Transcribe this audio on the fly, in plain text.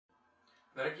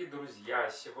Дорогие друзья,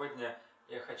 сегодня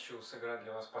я хочу сыграть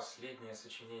для вас последнее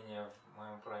сочинение в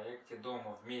моем проекте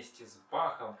 «Дома вместе с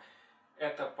Бахом».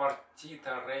 Это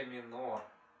партита ре-минор,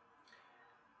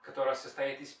 которая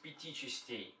состоит из 5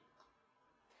 частей,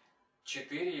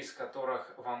 4 из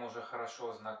которых вам уже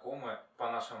хорошо знакомы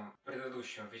по нашим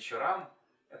предыдущим вечерам.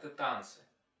 Это танцы: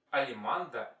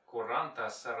 Аллеманда, Куранта,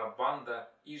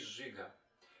 Сарабанда и Жига.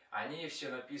 Они все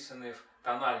написаны в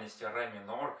тональности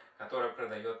ре-минор, которая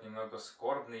придает немного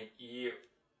скорбный и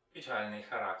печальный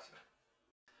характер.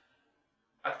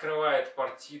 Открывает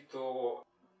партиту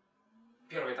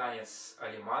первый танец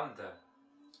Аллеманда,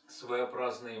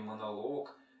 своеобразный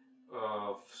монолог,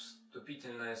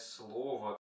 вступительное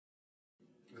слово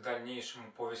к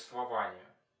дальнейшему повествованию.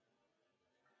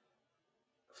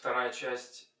 Вторая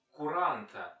часть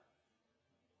Куранта,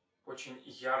 очень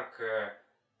яркая,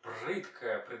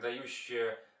 прыткая,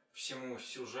 придающая всему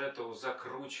сюжету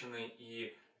закрученный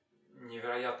и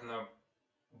невероятно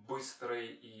быстрый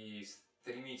и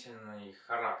стремительный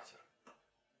характер.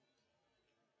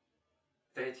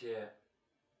 Третье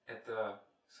 – это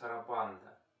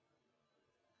Сарабанда,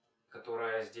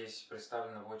 которая здесь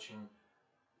представлена в очень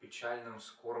печальном,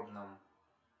 скорбном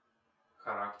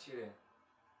характере,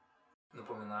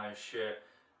 напоминающее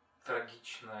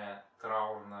трагичное,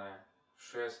 траурное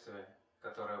шествие,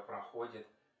 которое проходит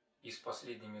и с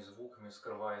последними звуками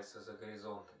скрывается за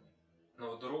горизонтами.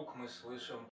 Но вдруг мы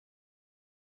слышим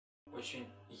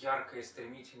очень яркую и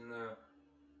стремительную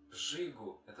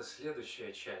жигу. Это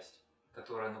следующая часть,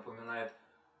 которая напоминает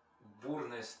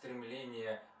бурное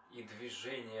стремление и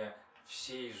движение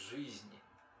всей жизни.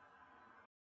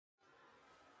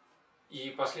 И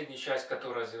последняя часть,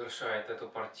 которая завершает эту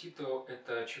партиту,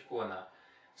 это Чакона.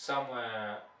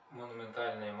 Самое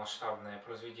монументальное и масштабное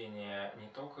произведение не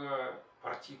только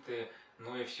партиты,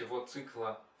 но и всего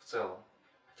цикла в целом.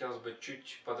 Хотелось бы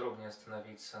чуть подробнее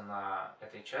остановиться на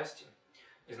этой части.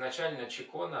 Изначально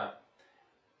Чакона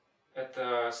 –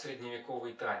 это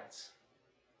средневековый танец.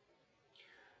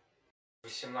 В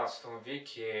XVIII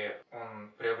веке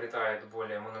он приобретает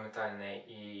более монументальный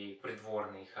и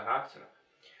придворный характер.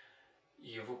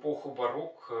 И в эпоху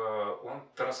барокко он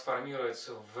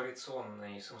трансформируется в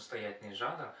вариационный самостоятельный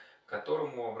жанр, к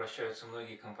которому обращаются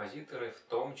многие композиторы, в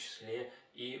том числе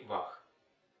и Бах.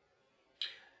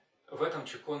 В этом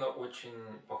Чакона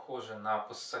очень похожа на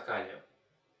пассакалию.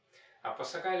 А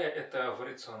пассакалия – это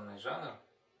вариационный жанр,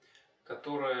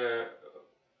 который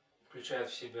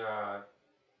включает в себя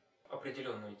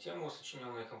определенную тему,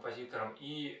 сочиненную композитором,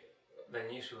 и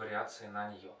дальнейшие вариации на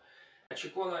нее. А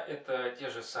Чакона – это те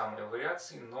же самые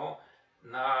вариации, но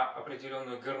на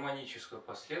определенную гармоническую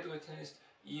последовательность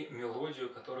и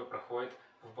мелодию, которая проходит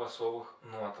в басовых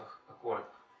нотах,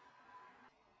 аккордах.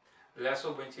 Для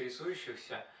особо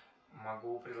интересующихся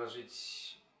могу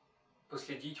предложить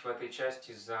последить в этой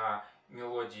части за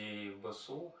мелодией в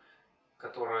басу,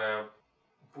 которая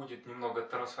будет немного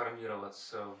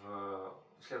трансформироваться в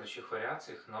следующих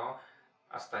вариациях, но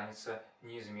останется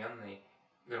неизменной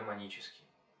гармонически.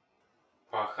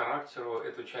 По характеру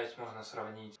эту часть можно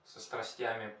сравнить со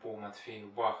страстями по Матфею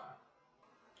Баха.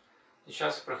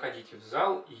 Сейчас проходите в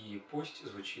зал, и пусть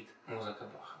звучит музыка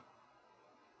Баха.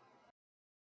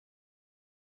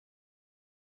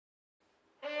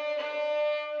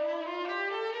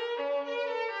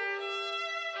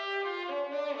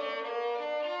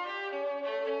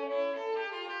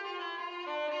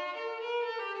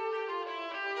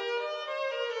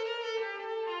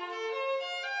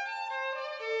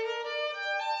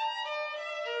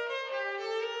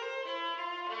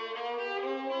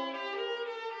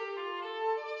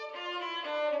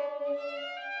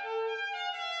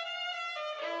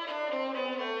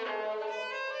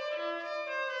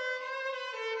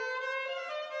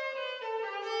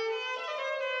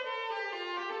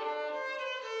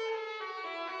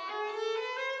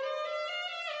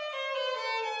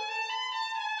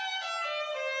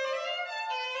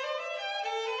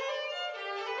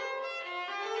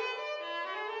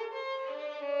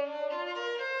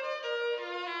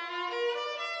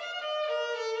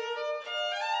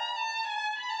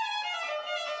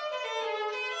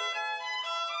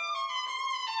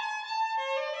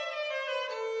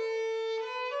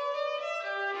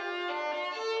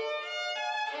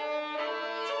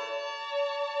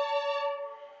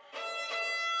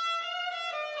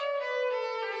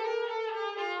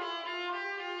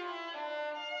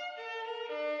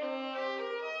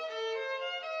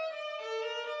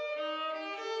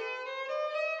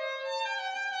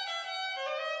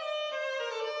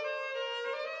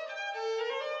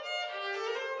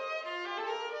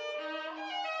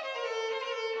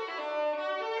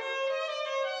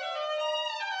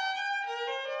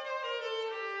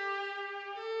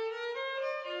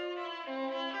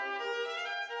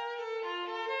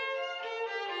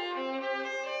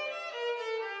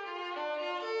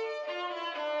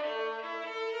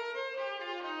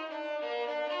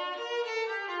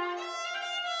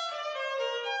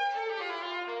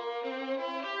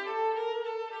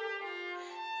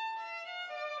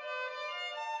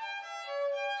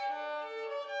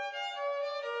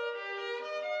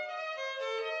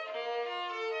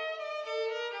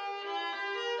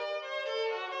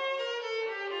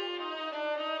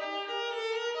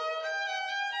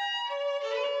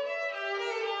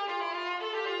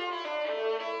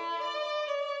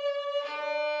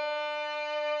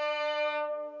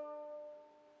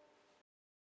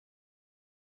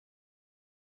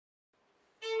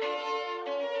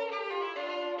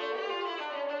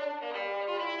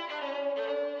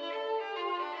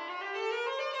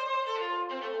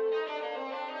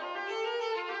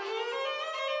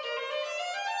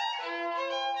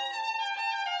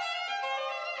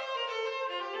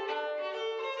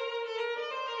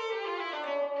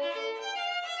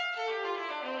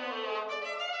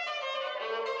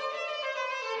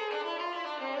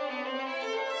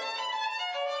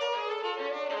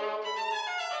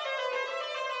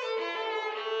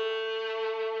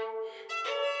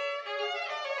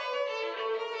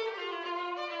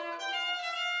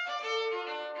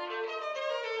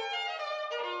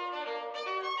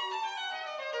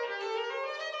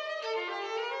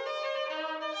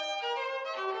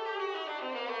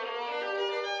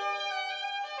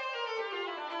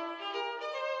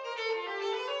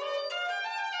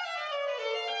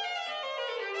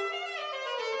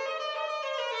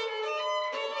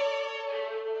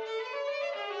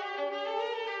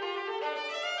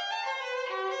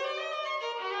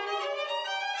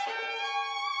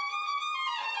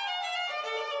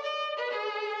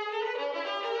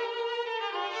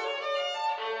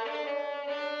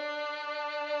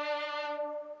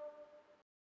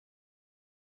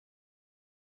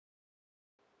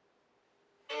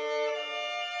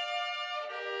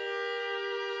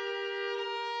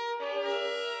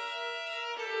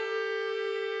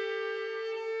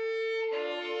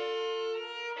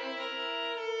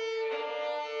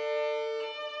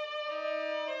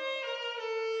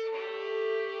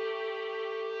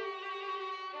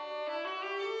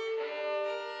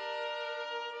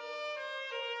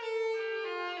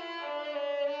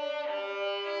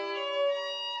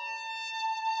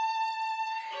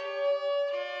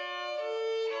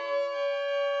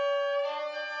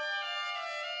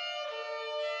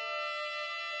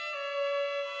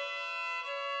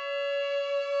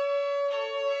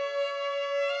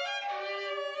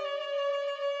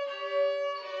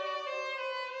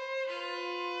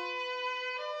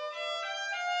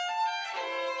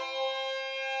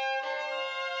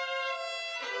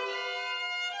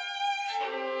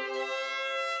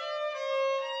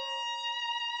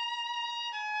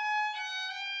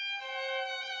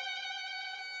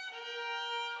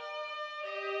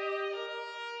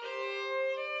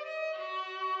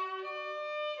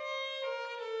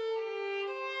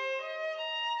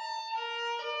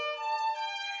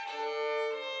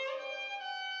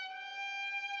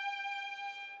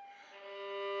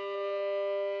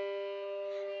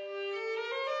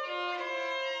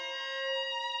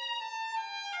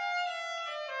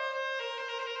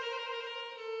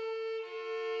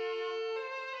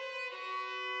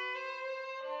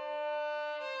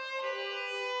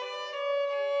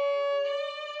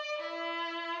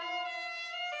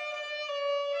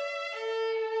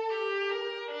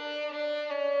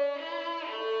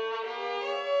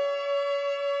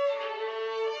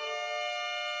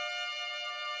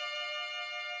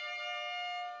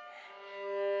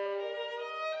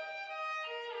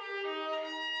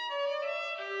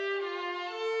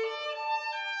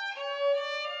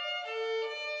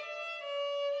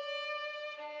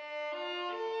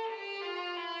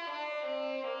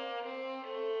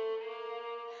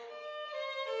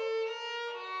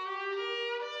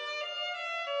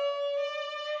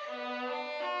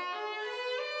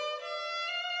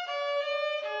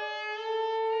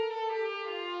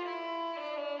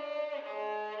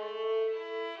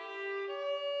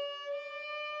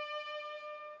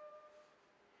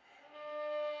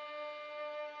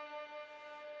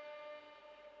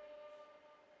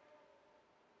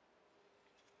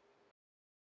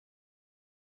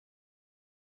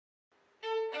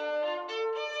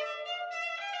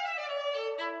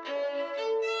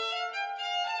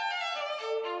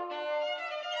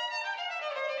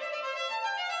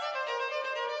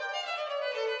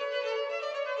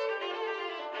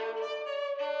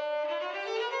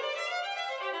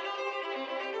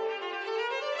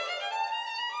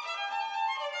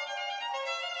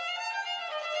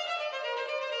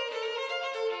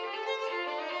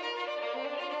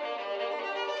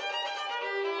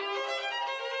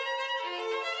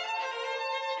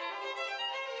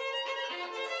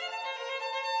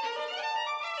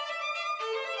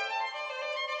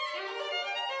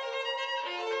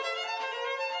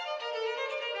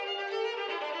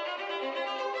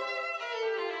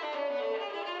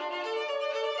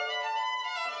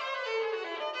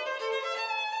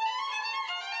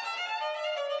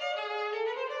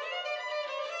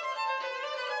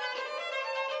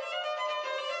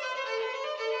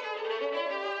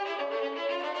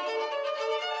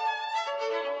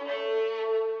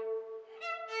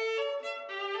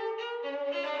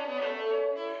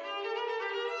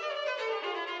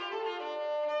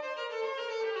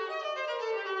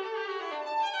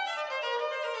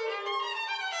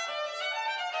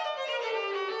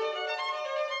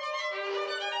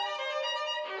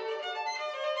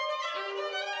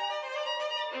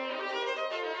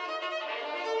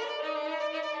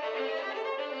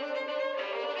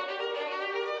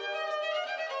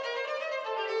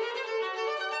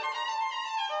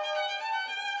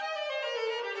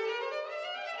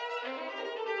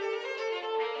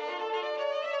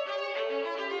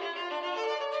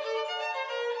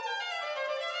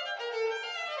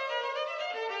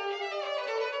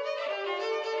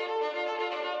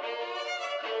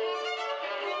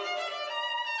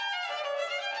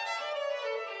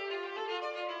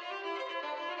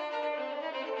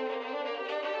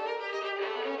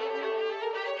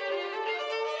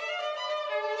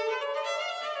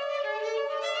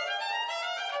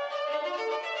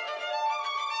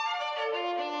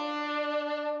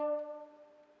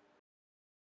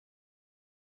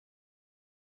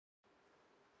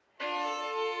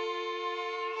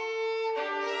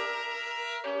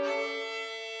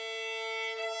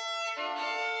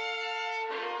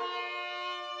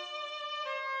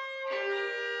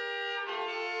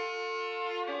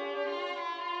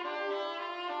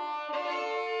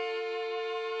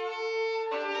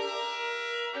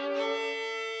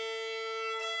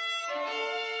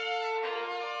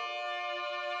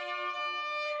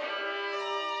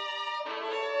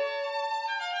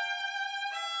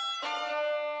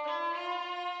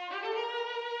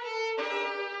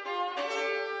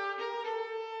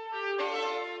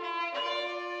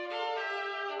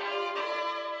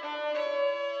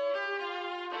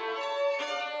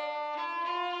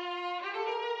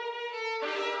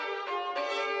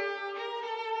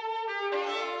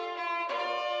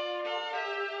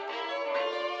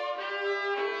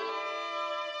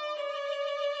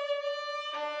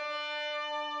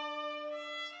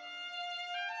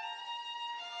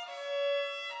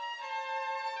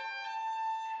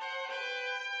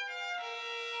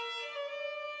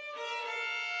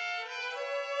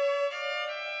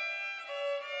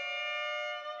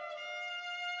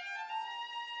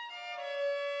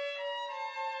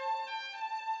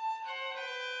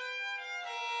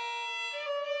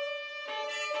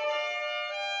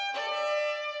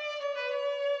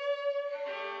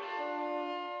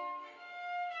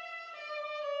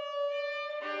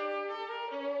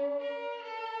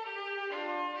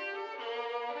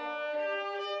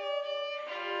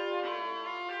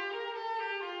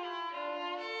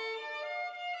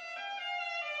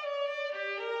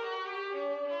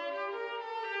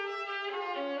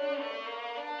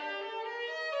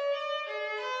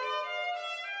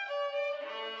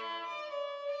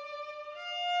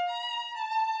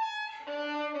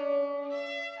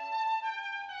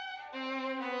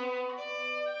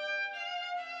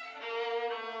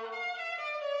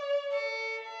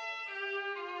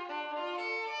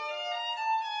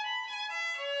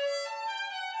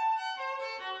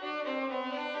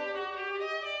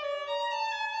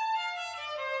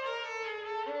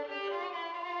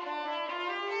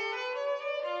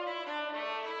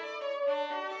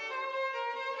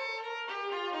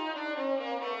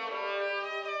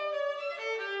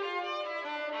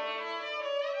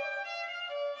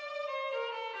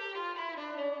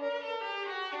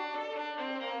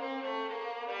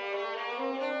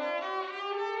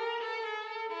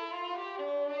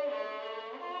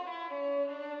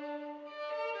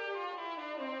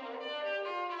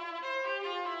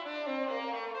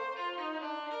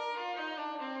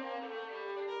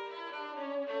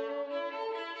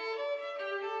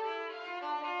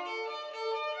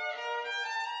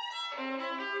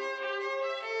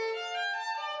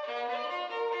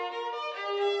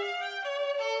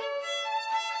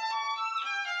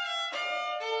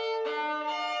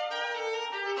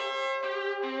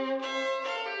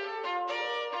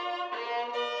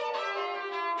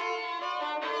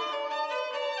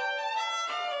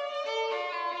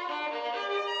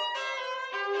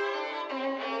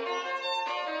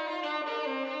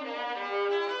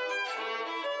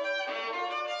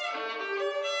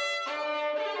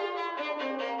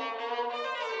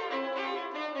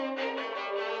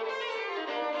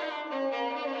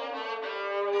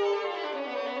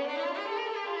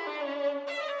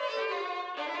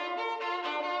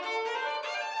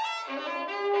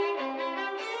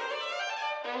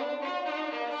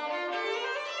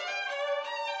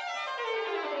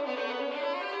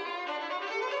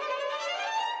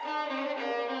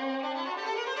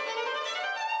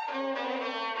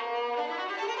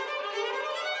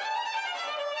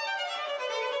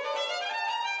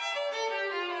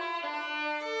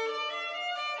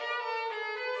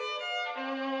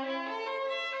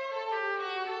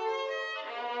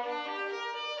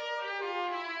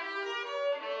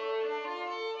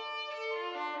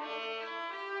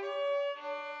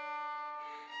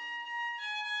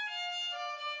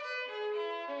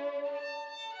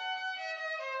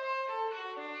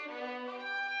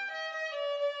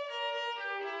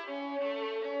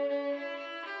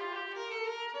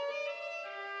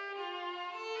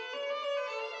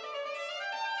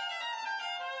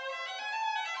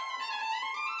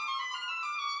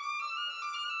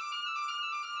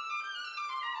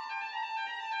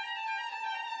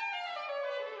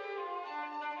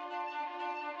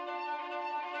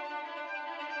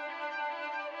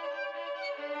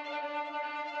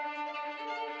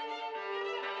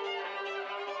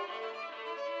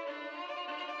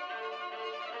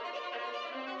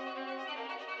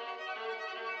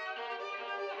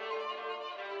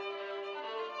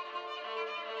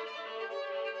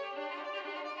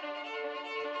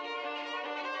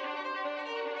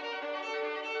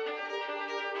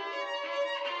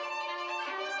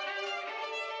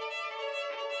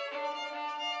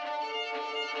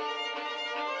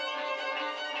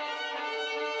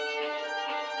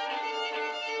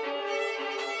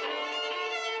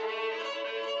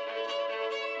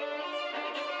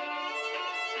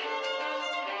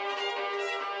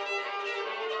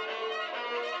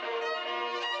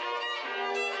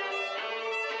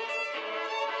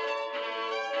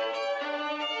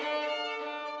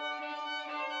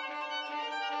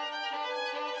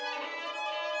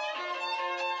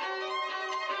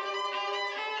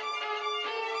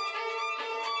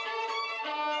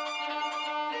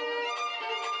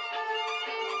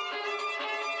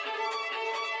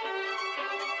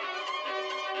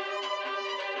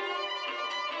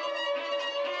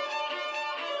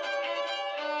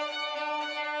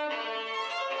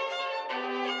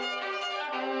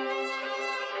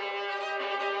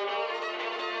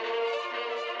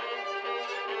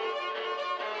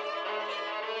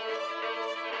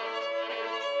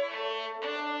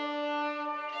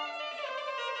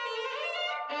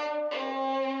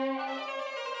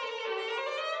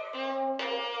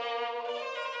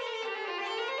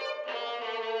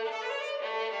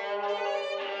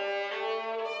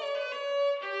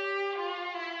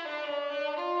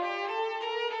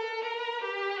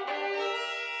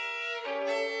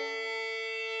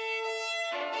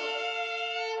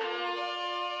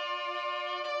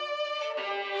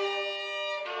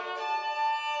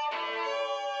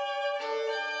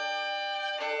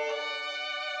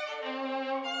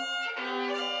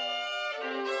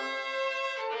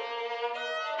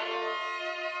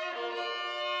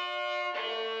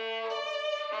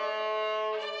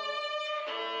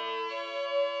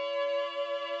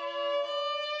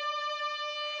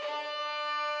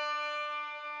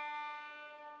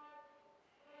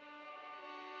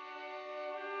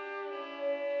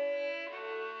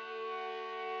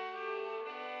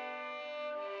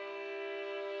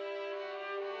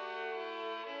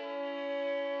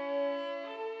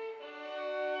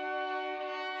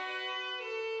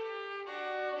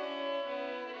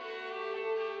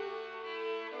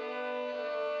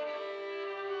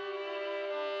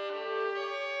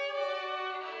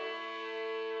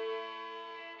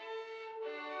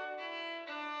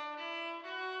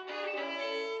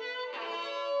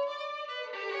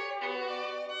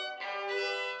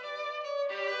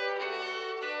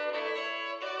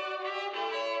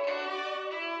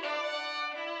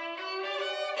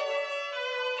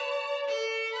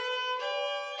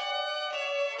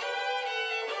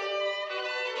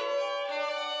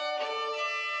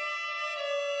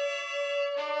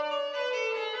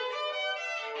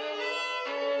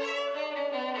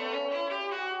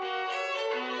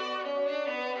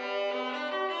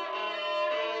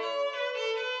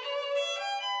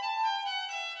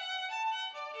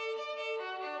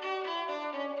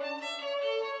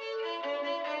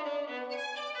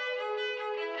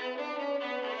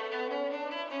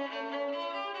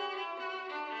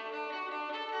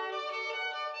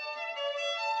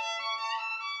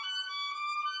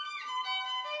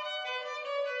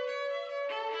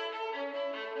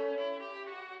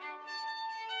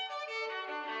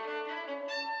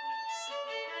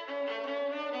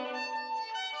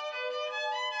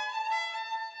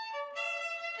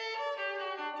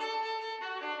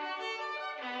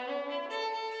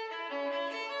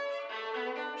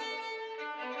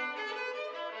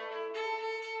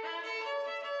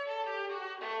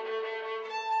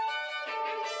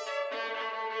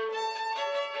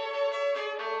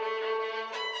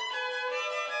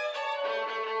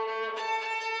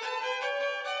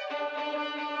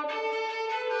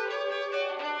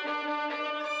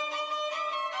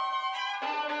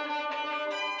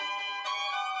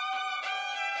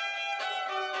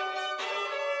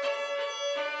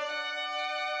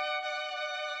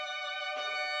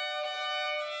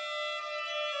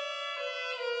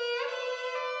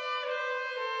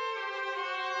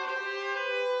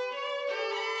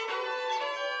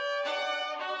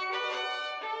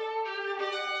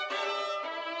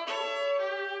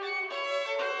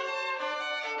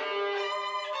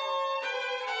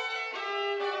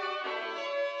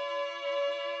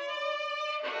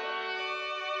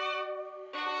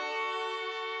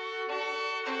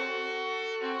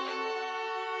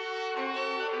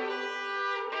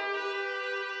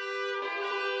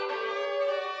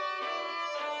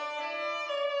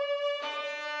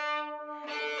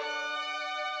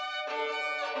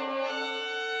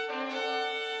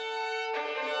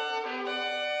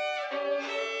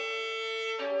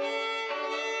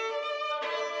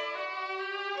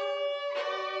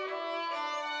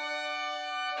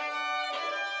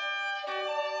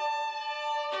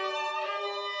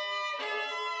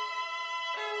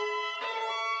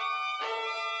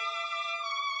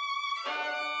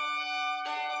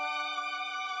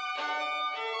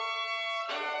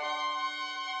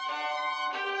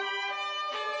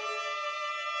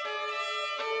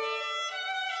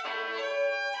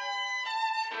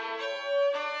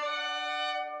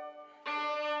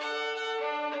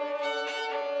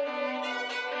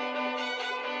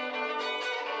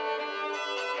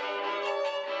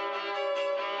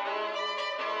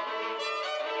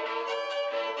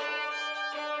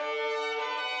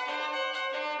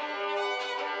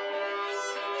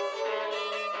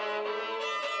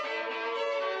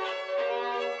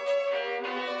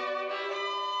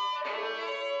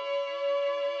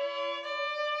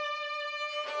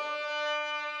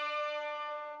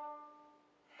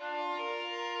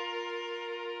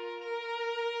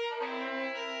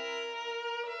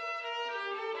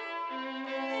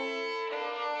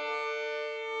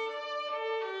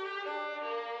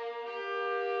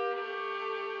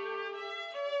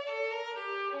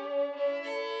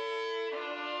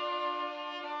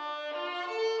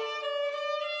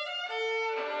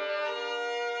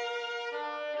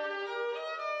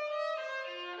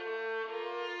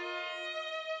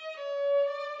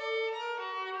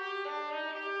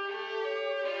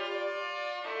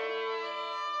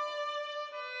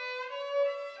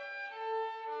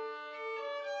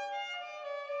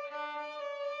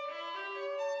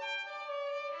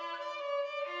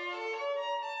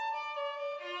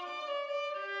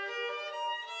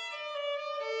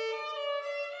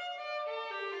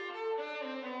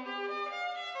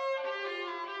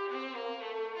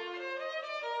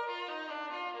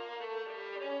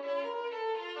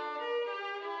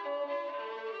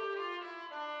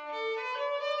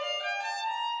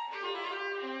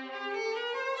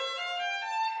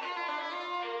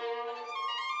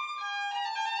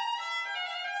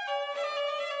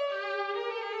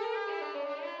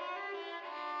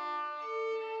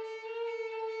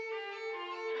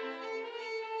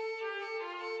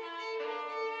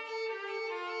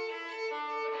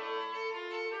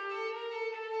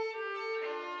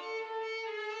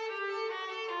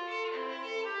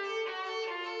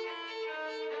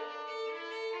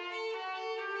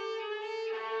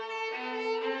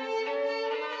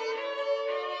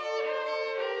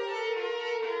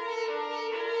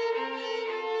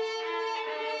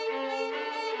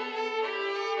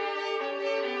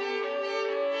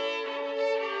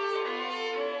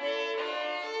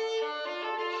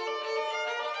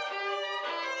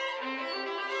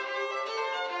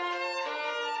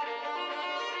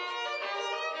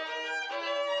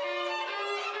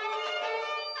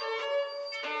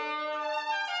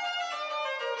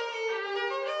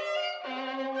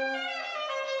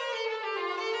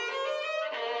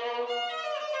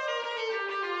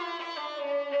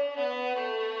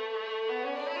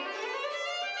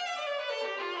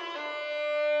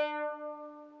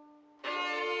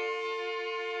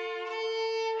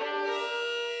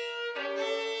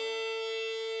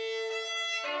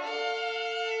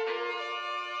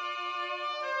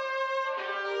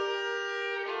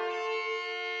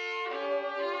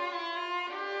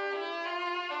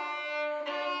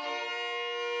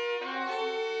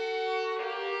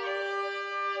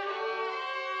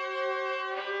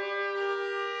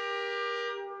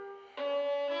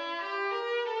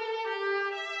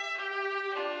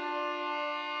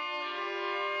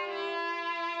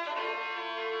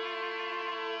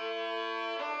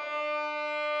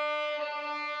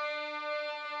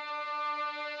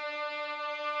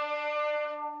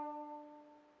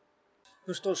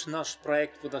 Ну что ж, наш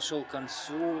проект подошел к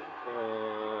концу.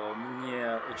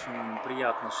 Мне очень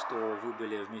приятно, что вы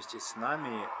были вместе с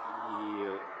нами.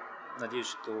 И надеюсь,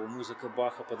 что музыка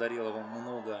Баха подарила вам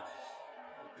много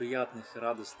приятных и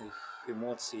радостных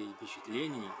эмоций и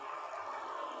впечатлений.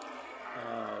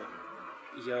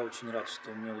 Я очень рад,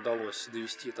 что мне удалось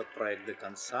довести этот проект до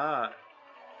конца.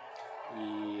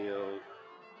 И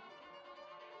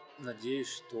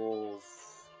надеюсь, что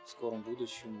в скором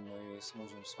будущем мы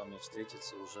сможем с вами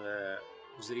встретиться уже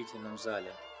в зрительном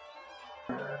зале.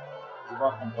 С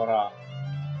Бахом пора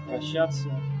прощаться,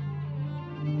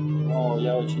 но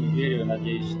я очень верю и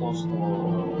надеюсь в то,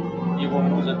 что его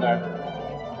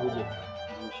музыка будет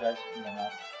звучать для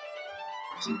нас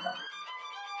всегда.